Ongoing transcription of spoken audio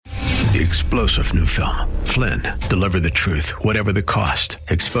The explosive new film, Flynn, deliver the truth, whatever the cost.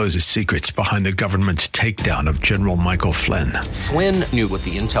 Exposes secrets behind the government's takedown of General Michael Flynn. Flynn knew what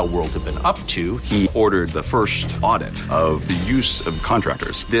the intel world had been up to. He ordered the first audit of the use of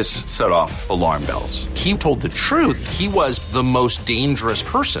contractors. This set off alarm bells. He told the truth. He was the most dangerous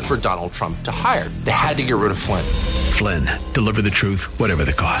person for Donald Trump to hire. They had to get rid of Flynn. Flynn, deliver the truth, whatever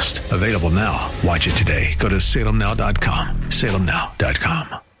the cost. Available now. Watch it today. Go to salemnow.com.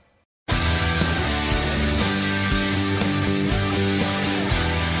 salemnow.com.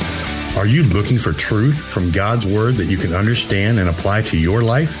 Are you looking for truth from God's Word that you can understand and apply to your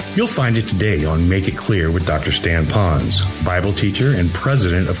life? You'll find it today on Make It Clear with Dr. Stan Pons, Bible teacher and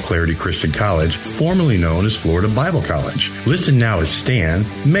president of Clarity Christian College, formerly known as Florida Bible College. Listen now as Stan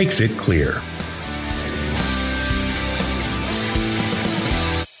makes it clear.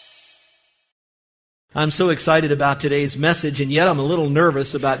 I'm so excited about today's message, and yet I'm a little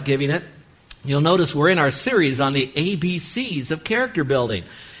nervous about giving it. You'll notice we're in our series on the ABCs of character building.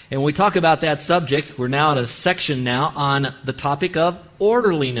 And when we talk about that subject, we're now at a section now on the topic of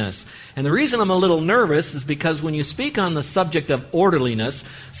orderliness. And the reason I'm a little nervous is because when you speak on the subject of orderliness,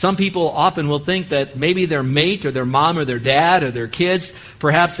 some people often will think that maybe their mate or their mom or their dad or their kids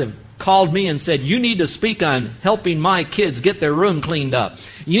perhaps have called me and said, you need to speak on helping my kids get their room cleaned up.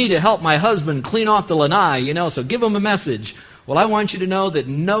 You need to help my husband clean off the lanai, so give them a message. Well, I want you to know that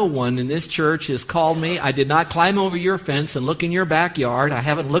no one in this church has called me. I did not climb over your fence and look in your backyard. I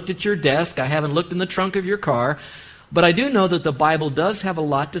haven't looked at your desk. I haven't looked in the trunk of your car. But I do know that the Bible does have a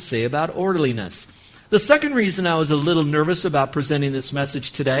lot to say about orderliness. The second reason I was a little nervous about presenting this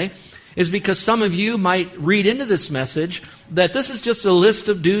message today is because some of you might read into this message that this is just a list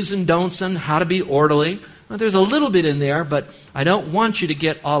of do's and don'ts on how to be orderly. Well, there's a little bit in there, but I don't want you to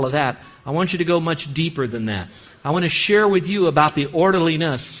get all of that. I want you to go much deeper than that. I want to share with you about the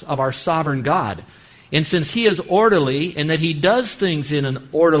orderliness of our sovereign God. And since He is orderly and that He does things in an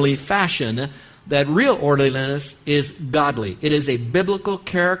orderly fashion, that real orderliness is godly. It is a biblical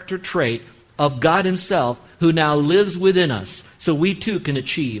character trait of God Himself who now lives within us, so we too can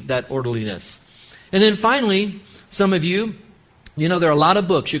achieve that orderliness. And then finally, some of you, there are a lot of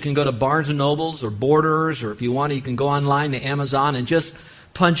books. You can go to Barnes & Nobles or Borders, or if you want to, you can go online to Amazon and just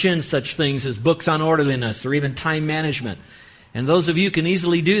punch in such things as books on orderliness or even time management. And those of you can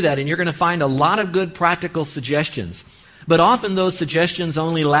easily do that, and you're going to find a lot of good practical suggestions. But often those suggestions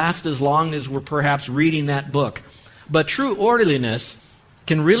only last as long as we're perhaps reading that book. But true orderliness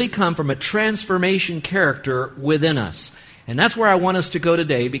can really come from a transformation character within us. And that's where I want us to go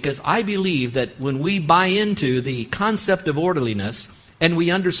today, because I believe that when we buy into the concept of orderliness and we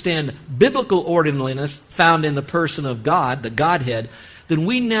understand biblical orderliness found in the person of God, the Godhead, then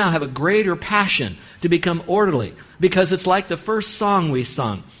we now have a greater passion to become orderly, because it's like the first song we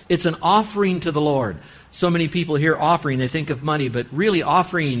sung. It's an offering to the Lord. So many people hear offering, they think of money, but really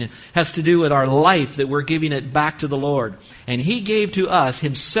offering has to do with our life, that we're giving it back to the Lord. And He gave to us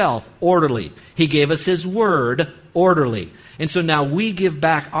Himself orderly. He gave us His Word orderly. And so now we give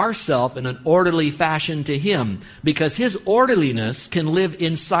back ourselves in an orderly fashion to Him, because His orderliness can live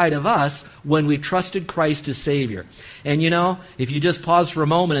inside of us when we trusted Christ as Savior. And if you just pause for a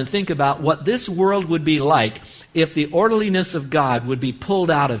moment and think about what this world would be like if the orderliness of God would be pulled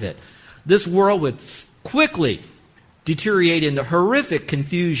out of it, this world would quickly deteriorate into horrific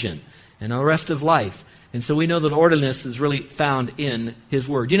confusion and the rest of life. And so we know that orderliness is really found in His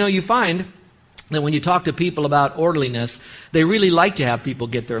Word. You find that when you talk to people about orderliness, they really like to have people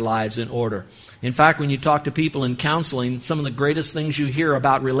get their lives in order. In fact, when you talk to people in counseling, some of the greatest things you hear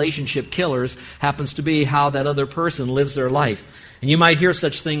about relationship killers happens to be how that other person lives their life. And you might hear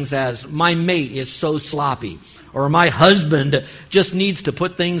such things as, my mate is so sloppy, or my husband just needs to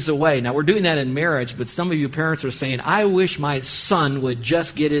put things away. Now, we're doing that in marriage, but some of you parents are saying, I wish my son would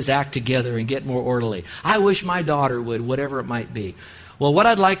just get his act together and get more orderly. I wish my daughter would, whatever it might be. Well, what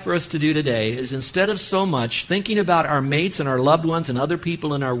I'd like for us to do today is, instead of so much thinking about our mates and our loved ones and other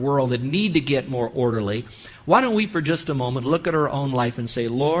people in our world that need to get more orderly, why don't we for just a moment look at our own life and say,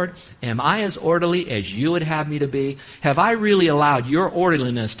 Lord, am I as orderly as you would have me to be? Have I really allowed your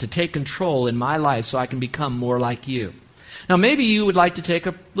orderliness to take control in my life so I can become more like you? Now, maybe you would like to take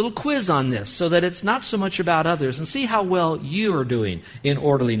a little quiz on this so that it's not so much about others, and see how well you are doing in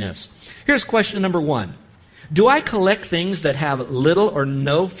orderliness. Here's question number 1. Do I collect things that have little or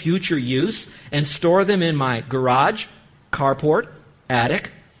no future use and store them in my garage, carport,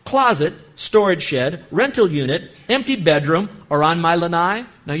 attic, closet, storage shed, rental unit, empty bedroom, or on my lanai?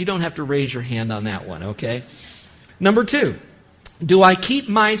 Now, you don't have to raise your hand on that one, okay? Number 2, do I keep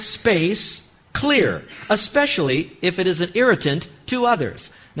my space clear, especially if it is an irritant to others?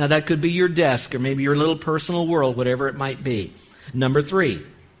 Now, that could be your desk or maybe your little personal world, whatever it might be. Number 3.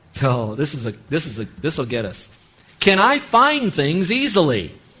 Oh, this will get us. Can I find things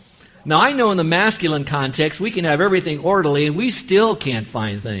easily? Now, I know in the masculine context, we can have everything orderly and we still can't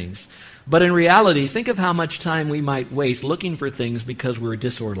find things. But in reality, think of how much time we might waste looking for things because we're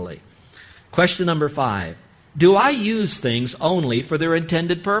disorderly. Question number 5. Do I use things only for their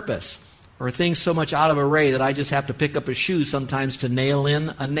intended purpose? Or are things so much out of array that I just have to pick up a shoe sometimes to nail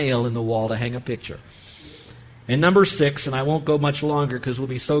in a nail in the wall to hang a picture? And number 6, and I won't go much longer because we'll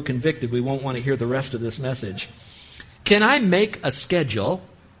be so convicted we won't want to hear the rest of this message. Can I make a schedule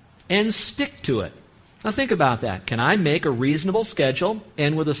and stick to it? Now think about that. Can I make a reasonable schedule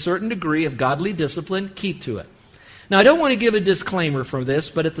and with a certain degree of godly discipline keep to it? Now I don't want to give a disclaimer for this,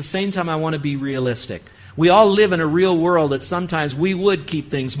 but at the same time I want to be realistic. We all live in a real world that sometimes we would keep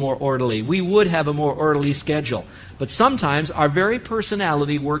things more orderly. We would have a more orderly schedule. But sometimes our very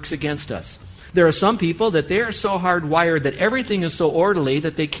personality works against us. There are some people that they are so hardwired that everything is so orderly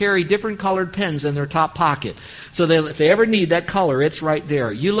that they carry different colored pens in their top pocket. So if they ever need that color, it's right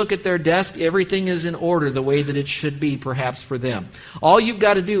there. You look at their desk, everything is in order the way that it should be perhaps for them. All you've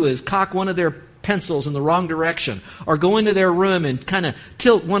got to do is cock one of their pencils in the wrong direction or go into their room and kind of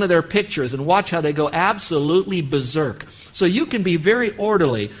tilt one of their pictures and watch how they go absolutely berserk. So you can be very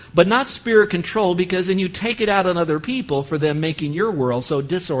orderly, but not spirit controlled because then you take it out on other people for them making your world so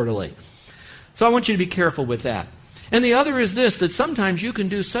disorderly. So I want you to be careful with that. And the other is this, that sometimes you can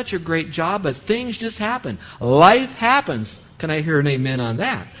do such a great job, but things just happen. Life happens. Can I hear an amen on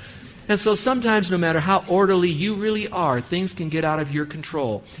that? And so sometimes no matter how orderly you really are, things can get out of your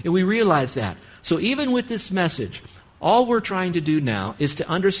control. And we realize that. So even with this message, all we're trying to do now is to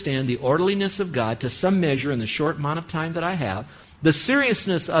understand the orderliness of God to some measure in the short amount of time that I have, the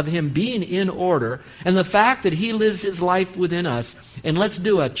seriousness of Him being in order, and the fact that He lives His life within us. And let's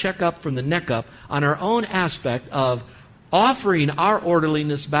do a checkup from the neck up on our own aspect of offering our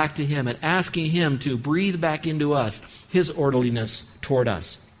orderliness back to Him and asking Him to breathe back into us His orderliness toward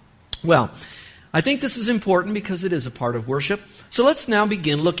us. Well, I think this is important because it is a part of worship. So let's now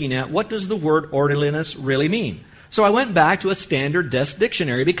begin looking at what does the word orderliness really mean. So I went back to a standard desk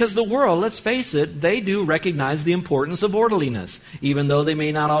dictionary because the world, let's face it, they do recognize the importance of orderliness, even though they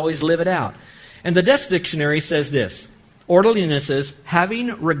may not always live it out. And the desk dictionary says this: orderliness is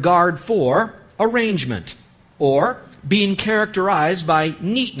having regard for arrangement or being characterized by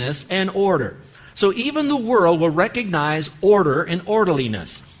neatness and order. So even the world will recognize order and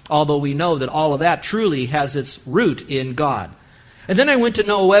orderliness, although we know that all of that truly has its root in God. And then I went to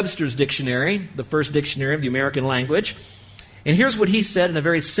Noah Webster's dictionary, the first dictionary of the American language, and here's what he said in a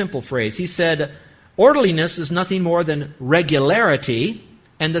very simple phrase. He said, orderliness is nothing more than regularity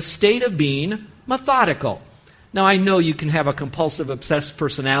and the state of being methodical. Now, I know you can have a compulsive, obsessed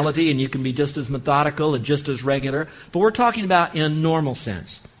personality and you can be just as methodical and just as regular, but we're talking about in a normal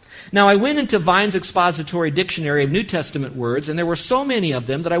sense. Now, I went into Vine's Expository Dictionary of New Testament Words, and there were so many of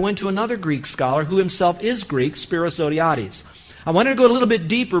them that I went to another Greek scholar who himself is Greek, Spiros Odiades. I wanted to go a little bit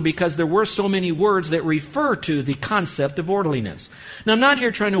deeper because there were so many words that refer to the concept of orderliness. Now, I'm not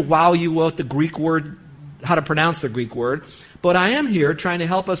here trying to wow you with the Greek word, how to pronounce the Greek word, but I am here trying to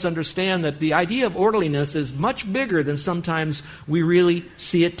help us understand that the idea of orderliness is much bigger than sometimes we really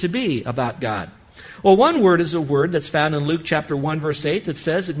see it to be about God. Well, one word is a word that's found in Luke chapter 1, verse 8 that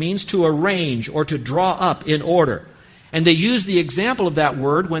says it means to arrange or to draw up in order. And they used the example of that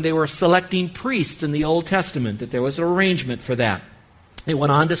word when they were selecting priests in the Old Testament, that there was an arrangement for that. It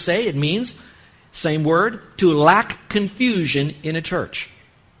went on to say it means, same word, to lack confusion in a church.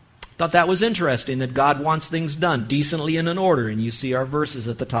 Thought that was interesting, that God wants things done decently and in order, and you see our verses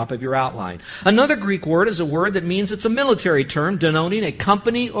at the top of your outline. Another Greek word is a word that means it's a military term denoting a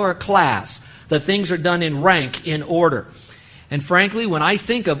company or a class, that things are done in rank, in order. And frankly, when I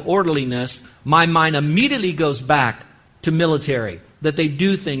think of orderliness, my mind immediately goes back to military, that they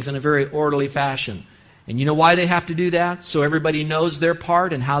do things in a very orderly fashion. And you know why they have to do that? So everybody knows their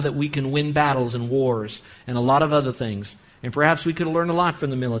part and how that we can win battles and wars and a lot of other things. And perhaps we could learn a lot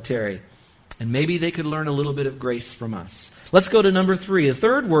from the military. And maybe they could learn a little bit of grace from us. Let's go to number 3. The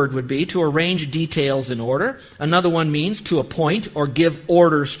third word would be to arrange details in order. Another one means to appoint or give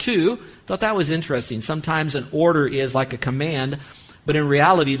orders to. Thought that was interesting. Sometimes an order is like a command, but in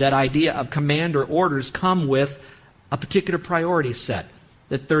reality that idea of command or orders come with a particular priority set,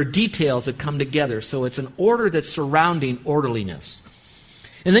 that there are details that come together. So it's an order that's surrounding orderliness.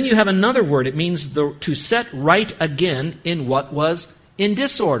 And then you have another word. It means to set right again in what was in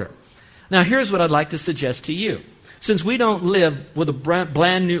disorder. Now here's what I'd like to suggest to you. Since we don't live with a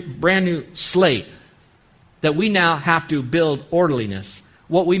brand new slate, that we now have to build orderliness,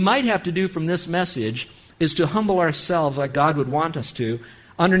 what we might have to do from this message is to humble ourselves like God would want us to,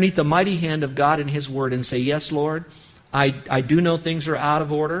 underneath the mighty hand of God and His Word, and say, yes, Lord, I do know things are out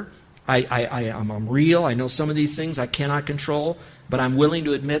of order. I'm real. I know some of these things I cannot control, but I'm willing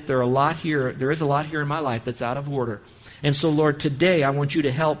to admit there is a lot here in my life that's out of order. And so, Lord, today I want you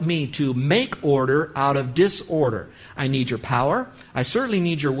to help me to make order out of disorder. I need your power. I certainly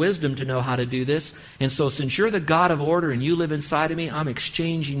need your wisdom to know how to do this. And so since you're the God of order and you live inside of me, I'm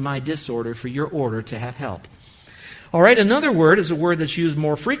exchanging my disorder for your order to have help. All right, another word is a word that's used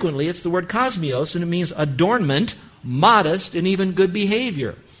more frequently. It's the word cosmios, and it means adornment, modest, and even good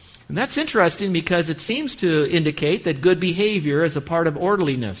behavior. And that's interesting because it seems to indicate that good behavior is a part of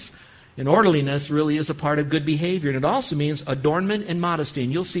orderliness. And orderliness really is a part of good behavior. And it also means adornment and modesty.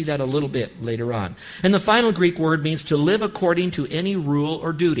 And you'll see that a little bit later on. And the final Greek word means to live according to any rule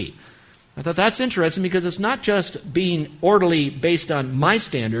or duty. I thought that's interesting because it's not just being orderly based on my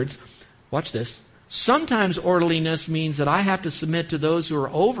standards. Watch this. Sometimes orderliness means that I have to submit to those who are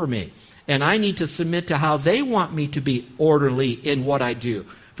over me. And I need to submit to how they want me to be orderly in what I do.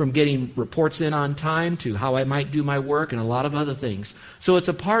 From getting reports in on time to how I might do my work and a lot of other things. So it's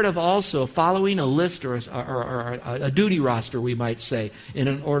a part of also following a list or a duty roster, we might say, in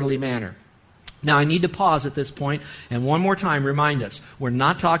an orderly manner. Now, I need to pause at this point and one more time remind us, we're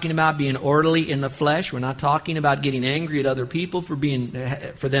not talking about being orderly in the flesh. We're not talking about getting angry at other people for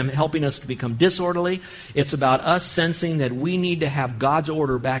them helping us to become disorderly. It's about us sensing that we need to have God's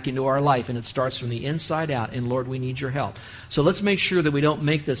order back into our life, and it starts from the inside out, and Lord, we need your help. So let's make sure that we don't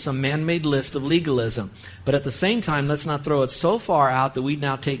make this some man-made list of legalism. But at the same time, let's not throw it so far out that we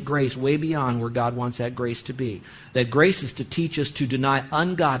now take grace way beyond where God wants that grace to be. That grace is to teach us to deny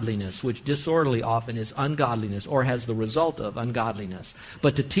ungodliness, which disorderly often is ungodliness or has the result of ungodliness,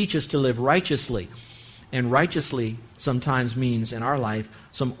 but to teach us to live righteously. And righteously sometimes means in our life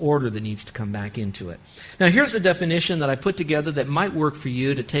some order that needs to come back into it. Now here's a definition that I put together that might work for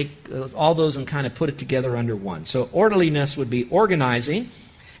you to take all those and kind of put it together under one. So orderliness would be organizing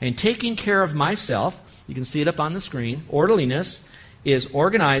and taking care of myself. You can see it up on the screen. Orderliness is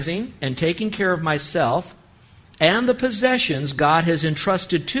organizing and taking care of myself and the possessions God has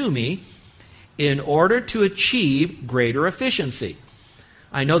entrusted to me in order to achieve greater efficiency.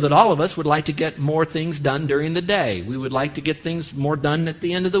 I know that all of us would like to get more things done during the day. We would like to get things more done at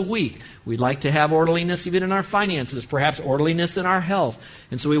the end of the week. We'd like to have orderliness even in our finances, perhaps orderliness in our health.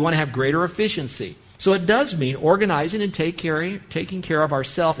 And so we want to have greater efficiency. So it does mean organizing and taking care of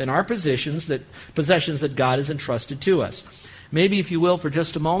ourselves and our possessions that God has entrusted to us. Maybe, if you will, for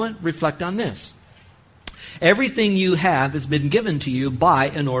just a moment, reflect on this. Everything you have has been given to you by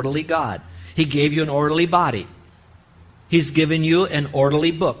an orderly God. He gave you an orderly body. He's given you an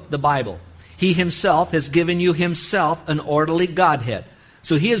orderly book, the Bible. He himself has given you himself an orderly Godhead.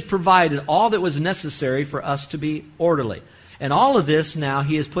 So he has provided all that was necessary for us to be orderly. And all of this now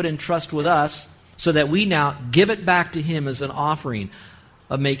he has put in trust with us so that we now give it back to him as an offering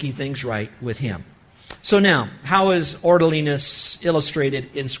of making things right with him. So now, how is orderliness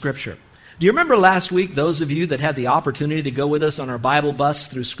illustrated in Scripture? Do you remember last week, those of you that had the opportunity to go with us on our Bible bus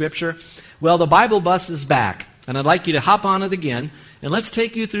through Scripture? Well, the Bible bus is back, and I'd like you to hop on it again, and let's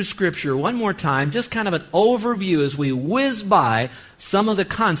take you through Scripture one more time, just kind of an overview as we whiz by some of the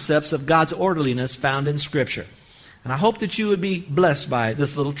concepts of God's orderliness found in Scripture. And I hope that you would be blessed by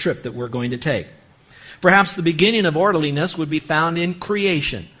this little trip that we're going to take. Perhaps the beginning of orderliness would be found in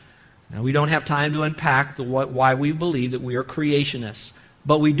creation. Now, we don't have time to unpack why we believe that we are creationists.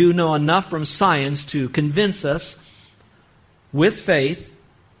 But we do know enough from science to convince us with faith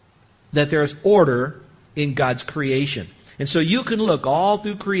that there's order in God's creation. And so you can look all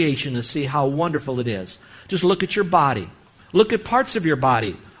through creation and see how wonderful it is. Just look at your body. Look at parts of your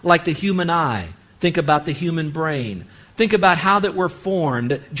body, like the human eye. Think about the human brain. Think about how that we're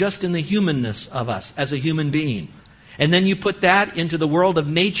formed just in the humanness of us as a human being. And then you put that into the world of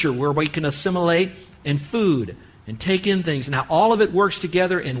nature where we can assimilate and food and take in things, and how all of it works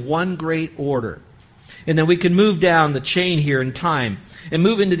together in one great order. And then we can move down the chain here in time and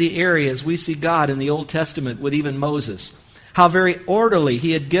move into the areas we see God in the Old Testament with even Moses. How very orderly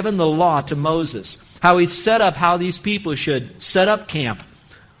he had given the law to Moses. How he set up how these people should set up camp,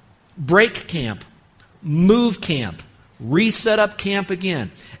 break camp, move camp, reset up camp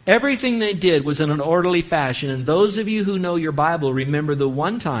again. Everything they did was in an orderly fashion. And those of you who know your Bible remember the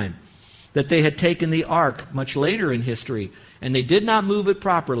one time that they had taken the ark much later in history, and they did not move it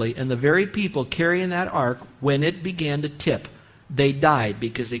properly, and the very people carrying that ark, when it began to tip, they died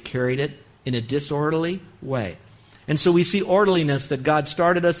because they carried it in a disorderly way. And so we see orderliness, that God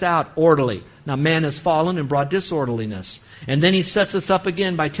started us out orderly, Now man has fallen and brought disorderliness. And then he sets us up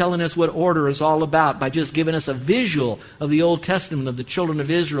again by telling us what order is all about, by just giving us a visual of the Old Testament of the children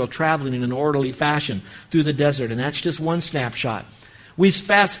of Israel traveling in an orderly fashion through the desert. And that's just one snapshot. We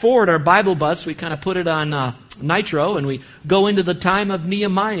fast forward our Bible bus, we kind of put it on nitro, and we go into the time of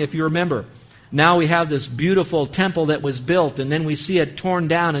Nehemiah, if you remember. Now we have this beautiful temple that was built, and then we see it torn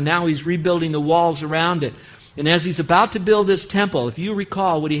down, and now he's rebuilding the walls around it. And as he's about to build this temple, if you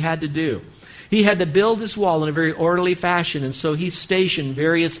recall what he had to do, he had to build this wall in a very orderly fashion, and so he stationed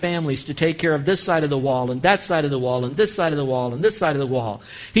various families to take care of this side of the wall, and that side of the wall, and this side of the wall, and this side of the wall.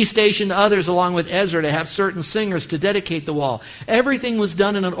 He stationed others along with Ezra to have certain singers to dedicate the wall. Everything was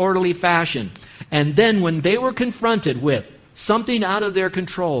done in an orderly fashion. And then when they were confronted with something out of their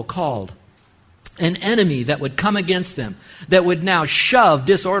control called an enemy that would come against them, that would now shove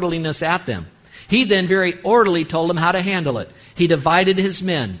disorderliness at them, he then very orderly told them how to handle it. He divided his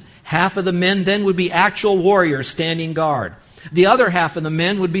men. Half of the men then would be actual warriors standing guard. The other half of the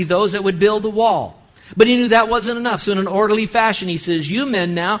men would be those that would build the wall. But he knew that wasn't enough. So in an orderly fashion, he says, you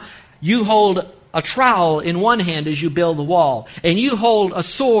men now, you hold a trowel in one hand as you build the wall, and you hold a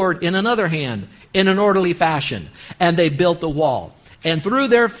sword in another hand in an orderly fashion. And they built the wall. And through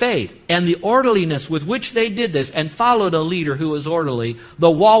their faith and the orderliness with which they did this and followed a leader who was orderly,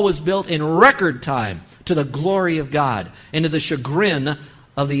 the wall was built in record time to the glory of God and to the chagrin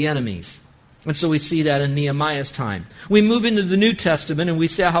of the enemies. And so we see that in Nehemiah's time. We move into the New Testament and we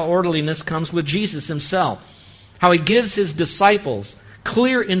see how orderliness comes with Jesus himself. How he gives his disciples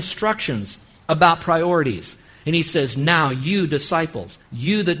clear instructions about priorities. And he says, now you disciples,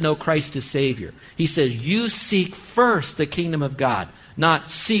 you that know Christ as Savior, he says, you seek first the kingdom of God, not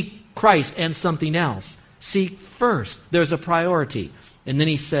seek Christ and something else. Seek first. There's a priority. And then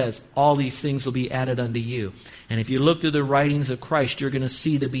he says, all these things will be added unto you. And if you look through the writings of Christ, you're going to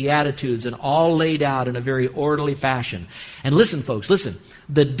see the Beatitudes and all laid out in a very orderly fashion. And listen, folks, listen.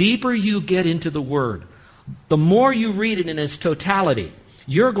 The deeper you get into the Word, the more you read it in its totality,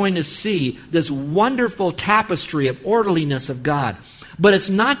 you're going to see this wonderful tapestry of orderliness of God. But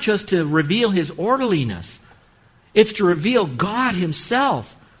it's not just to reveal his orderliness. It's to reveal God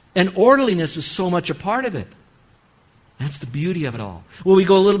himself. And orderliness is so much a part of it. That's the beauty of it all. Well, we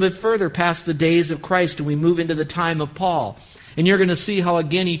go a little bit further past the days of Christ and we move into the time of Paul. And you're going to see how,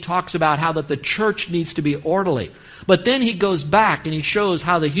 again, he talks about how that the church needs to be orderly. But then he goes back and he shows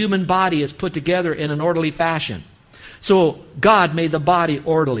how the human body is put together in an orderly fashion. So God made the body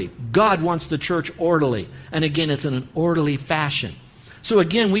orderly. God wants the church orderly. And again, it's in an orderly fashion. So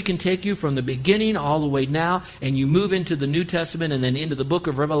again, we can take you from the beginning all the way now, and you move into the New Testament and then into the book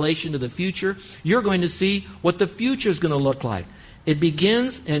of Revelation to the future. You're going to see what the future is going to look like. It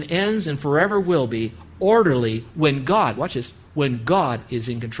begins and ends and forever will be orderly when God, watch this, when God is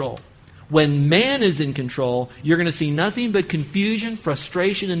in control. When man is in control, you're going to see nothing but confusion,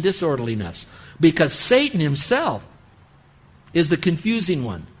 frustration, and disorderliness. Because Satan himself is the confusing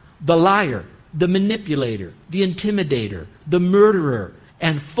one, the liar, the manipulator, the intimidator, the murderer,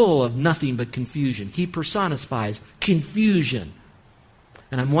 and full of nothing but confusion. He personifies confusion.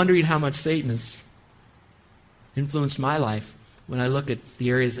 And I'm wondering how much Satan has influenced my life when I look at the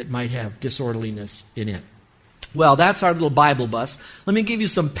areas that might have disorderliness in it. Well, that's our little Bible bus. Let me give you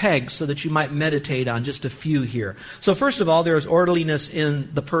some pegs so that you might meditate on just a few here. So first of all, there is orderliness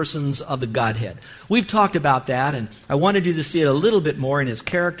in the persons of the Godhead. We've talked about that, and I wanted you to see it a little bit more in his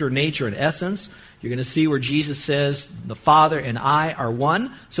character, nature, and essence. You're going to see where Jesus says, the Father and I are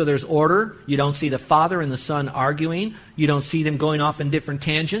one. So there's order. You don't see the Father and the Son arguing. You don't see them going off in different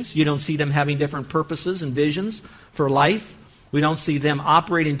tangents. You don't see them having different purposes and visions for life. We don't see them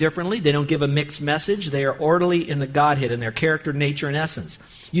operating differently. They don't give a mixed message. They are orderly in the Godhead in their character, nature, and essence.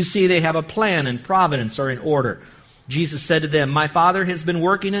 You see they have a plan and providence are in order. Jesus said to them, my Father has been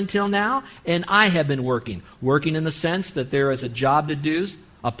working until now, and I have been working. Working in the sense that there is a job to do,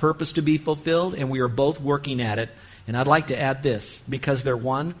 a purpose to be fulfilled, and we are both working at it. And I'd like to add this, because they're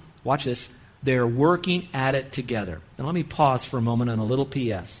one, watch this, they're working at it together. And let me pause for a moment on a little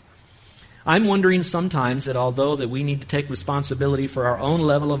P.S. I'm wondering sometimes that although that we need to take responsibility for our own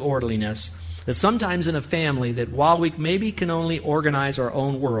level of orderliness, that sometimes in a family that while we maybe can only organize our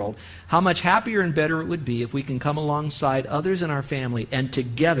own world, how much happier and better it would be if we can come alongside others in our family and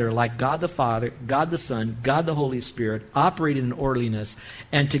together, like God the Father, God the Son, God the Holy Spirit, operate in orderliness,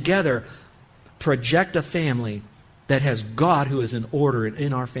 and together project a family that has God who is in order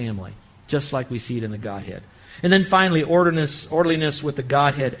in our family, just like we see it in the Godhead. And then finally, orderliness with the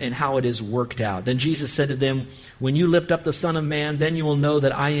Godhead and how it is worked out. Then Jesus said to them, when you lift up the Son of Man, then you will know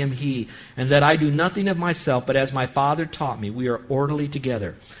that I am He, and that I do nothing of myself, but as my Father taught me, we are orderly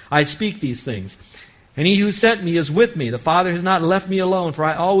together. I speak these things. And He who sent me is with me. The Father has not left me alone, for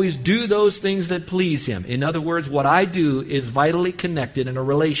I always do those things that please Him. In other words, what I do is vitally connected in a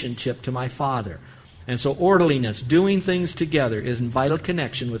relationship to my Father. And so orderliness, doing things together, is in vital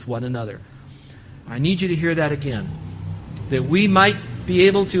connection with one another. I need you to hear that again. That we might be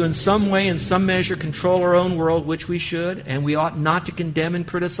able to, in some way, in some measure, control our own world, which we should, and we ought not to condemn and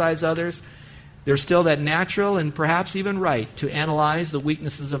criticize others. There's still that natural and perhaps even right to analyze the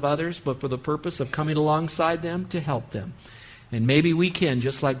weaknesses of others, but for the purpose of coming alongside them to help them. And maybe we can,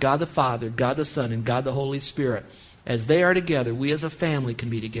 just like God the Father, God the Son, and God the Holy Spirit, as they are together, we as a family can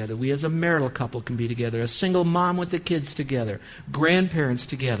be together. We as a marital couple can be together. A single mom with the kids together. Grandparents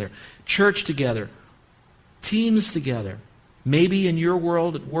together. Church together. Teams together. Maybe in your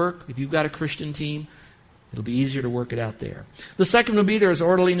world at work, if you've got a Christian team, it'll be easier to work it out there. The second will be there is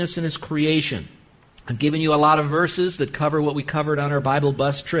orderliness in His creation. I've given you a lot of verses that cover what we covered on our Bible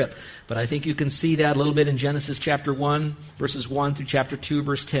bus trip, but I think you can see that a little bit in Genesis chapter 1, verses 1 through chapter 2,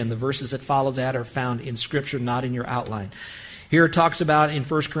 verse 10. The verses that follow that are found in Scripture, not in your outline. Here it talks about in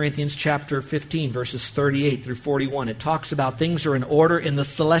 1 Corinthians chapter 15, verses 38 through 41. It talks about things are in order in the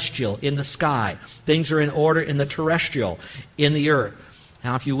celestial, in the sky. Things are in order in the terrestrial, in the earth.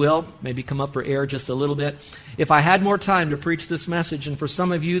 Now, if you will, maybe come up for air just a little bit. If I had more time to preach this message, and for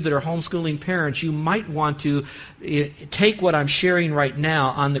some of you that are homeschooling parents, you might want to take what I'm sharing right now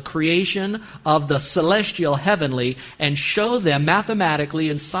on the creation of the celestial heavenly and show them mathematically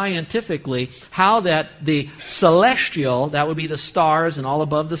and scientifically how that the celestial, that would be the stars and all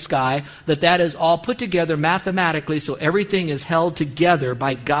above the sky, that is all put together mathematically so everything is held together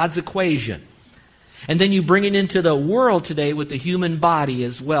by God's equation. And then you bring it into the world today with the human body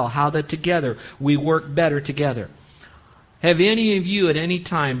as well, how that together we work better together. Have any of you at any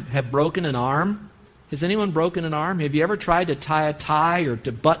time have broken an arm? Has anyone broken an arm? Have you ever tried to tie a tie or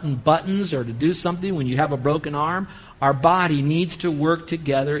to button buttons or to do something when you have a broken arm? Our body needs to work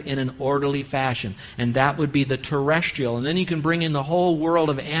together in an orderly fashion, and that would be the terrestrial. And then you can bring in the whole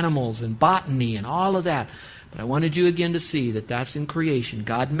world of animals and botany and all of that. But I wanted you again to see that that's in creation.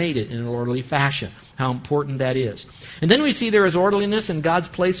 God made it in an orderly fashion, how important that is. And then we see there is orderliness in God's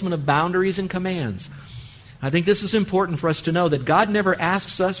placement of boundaries and commands. I think this is important for us to know that God never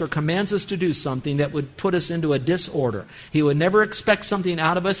asks us or commands us to do something that would put us into a disorder. He would never expect something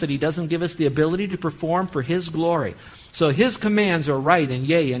out of us that He doesn't give us the ability to perform for His glory. So His commands are right and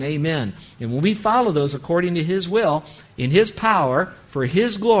yea and amen. And when we follow those according to His will, in His power, for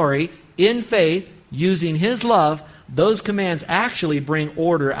His glory, in faith, using His love, those commands actually bring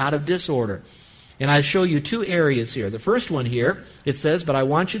order out of disorder. And I show you two areas here. The first one here, it says, but I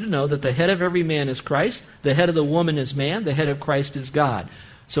want you to know that the head of every man is Christ, the head of the woman is man, the head of Christ is God.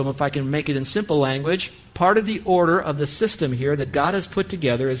 So if I can make it in simple language, part of the order of the system here that God has put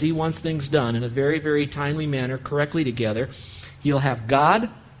together as He wants things done in a very, very timely manner, correctly together, you'll have God,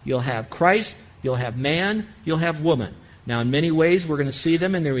 you'll have Christ, you'll have man, you'll have woman. Now in many ways we're going to see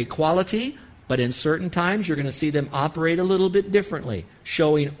them in their equality, but in certain times you're going to see them operate a little bit differently,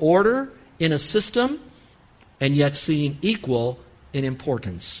 showing order in a system and yet seeing equal in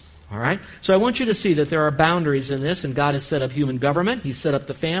importance. All right? So I want you to see that there are boundaries in this, and God has set up human government, He's set up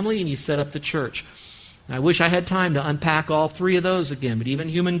the family, and He's set up the church. And I wish I had time to unpack all three of those again, but even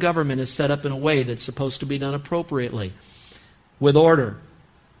human government is set up in a way that's supposed to be done appropriately, with order.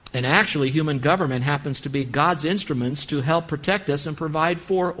 And actually, human government happens to be God's instruments to help protect us and provide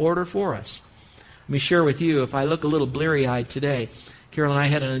for order for us. Let me share with you, if I look a little bleary-eyed today, Carol and I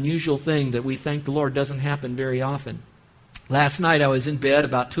had an unusual thing that we thank the Lord doesn't happen very often. Last night I was in bed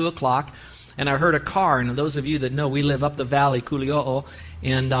about 2 o'clock, and I heard a car, and those of you that know, we live up the valley, Kuli'o'o,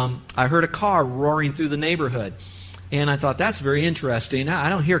 and I heard a car roaring through the neighborhood. And I thought, that's very interesting. I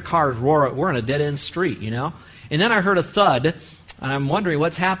don't hear cars roar. We're on a dead-end street, you know. And then I heard a thud, and I'm wondering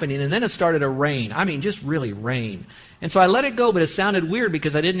what's happening, and then it started to rain. I mean, just really rain. And so I let it go, but it sounded weird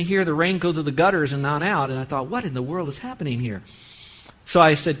because I didn't hear the rain go through the gutters and on out, and I thought, what in the world is happening here? So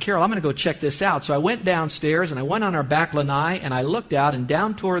I said, Carol, I'm going to go check this out. So I went downstairs, and I went on our back lanai, and I looked out, and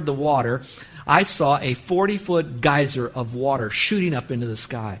down toward the water, I saw a 40-foot geyser of water shooting up into the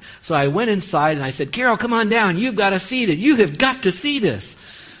sky. So I went inside, and I said, Carol, come on down. You've got to see that. You have got to see this.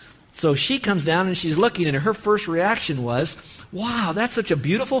 So she comes down, and she's looking, and her first reaction was, wow, that's such a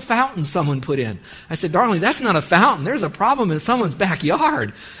beautiful fountain someone put in. I said, darling, that's not a fountain. There's a problem in someone's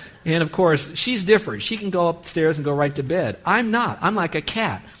backyard. And of course, she's different. She can go upstairs and go right to bed. I'm not. I'm like a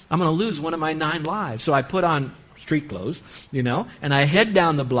cat. I'm going to lose one of my 9 lives. So I put on street clothes, and I head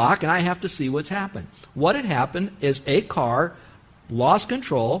down the block, and I have to see what's happened. What had happened is a car lost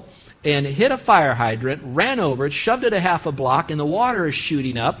control and hit a fire hydrant, ran over it, shoved it a half a block, and the water is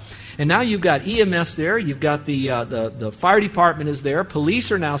shooting up. And now you've got EMS there, you've got the fire department is there,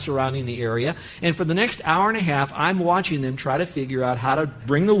 police are now surrounding the area, and for the next hour and a half, I'm watching them try to figure out how to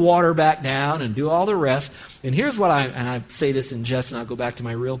bring the water back down and do all the rest. And here's what I say this in jest, and I'll go back to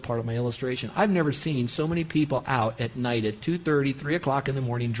my real part of my illustration. I've never seen so many people out at night at 2:30, 3 o'clock in the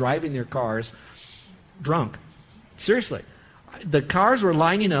morning, driving their cars drunk. Seriously. The cars were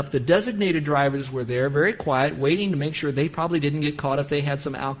lining up. The designated drivers were there, very quiet, waiting to make sure they probably didn't get caught if they had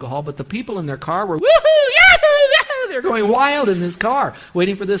some alcohol. But the people in their car were, woohoo, yahoo, yahoo. They're going wild in this car,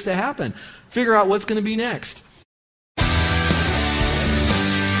 waiting for this to happen. Figure out what's going to be next.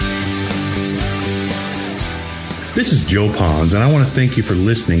 This is Joe Pons, and I want to thank you for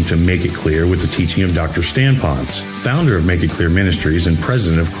listening to Make It Clear with the teaching of Dr. Stan Pons, founder of Make It Clear Ministries and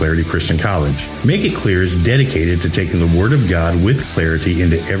president of Clarity Christian College. Make It Clear is dedicated to taking the Word of God with clarity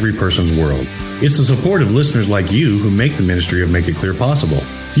into every person's world. It's the support of listeners like you who make the ministry of Make It Clear possible.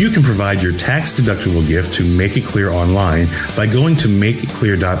 You can provide your tax-deductible gift to Make It Clear online by going to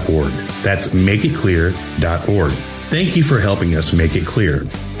makeitclear.org. That's makeitclear.org. Thank you for helping us make it clear.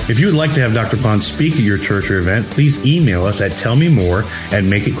 If you would like to have Dr. Pons speak at your church or event, please email us at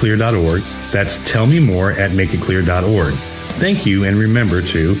tellmemore@makeitclear.org. That's tellmemore@makeitclear.org. Thank you, and remember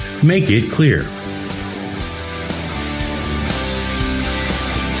to make it clear.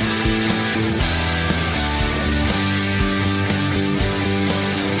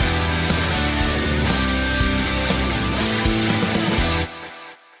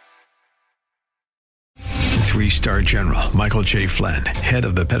 Three-star General Michael J. Flynn, head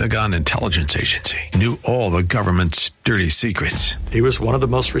of the Pentagon Intelligence Agency, knew all the government's dirty secrets. He was one of the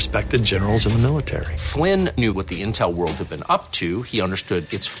most respected generals in the military. Flynn knew what the intel world had been up to. He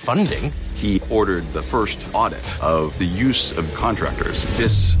understood its funding. He ordered the first audit of the use of contractors.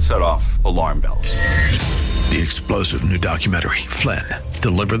 This set off alarm bells. The explosive new documentary, Flynn,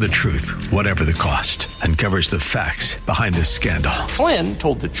 Deliver the Truth, Whatever the Cost, uncovers the facts behind this scandal. Flynn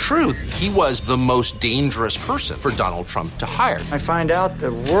told the truth. He was the most dangerous person for Donald Trump to hire. I find out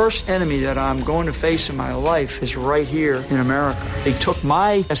the worst enemy that I'm going to face in my life is right here in America. They took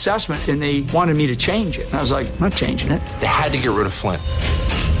my assessment and they wanted me to change it. And I was like, I'm not changing it. They had to get rid of Flynn.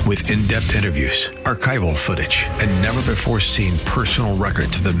 With in-depth interviews, archival footage, and never-before-seen personal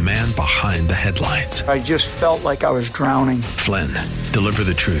records of the man behind the headlines. I just felt like I was drowning. Flynn, Deliver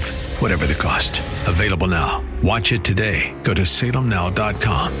the Truth, Whatever the Cost. Available now. Watch it today. Go to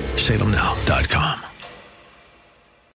salemnow.com. salemnow.com.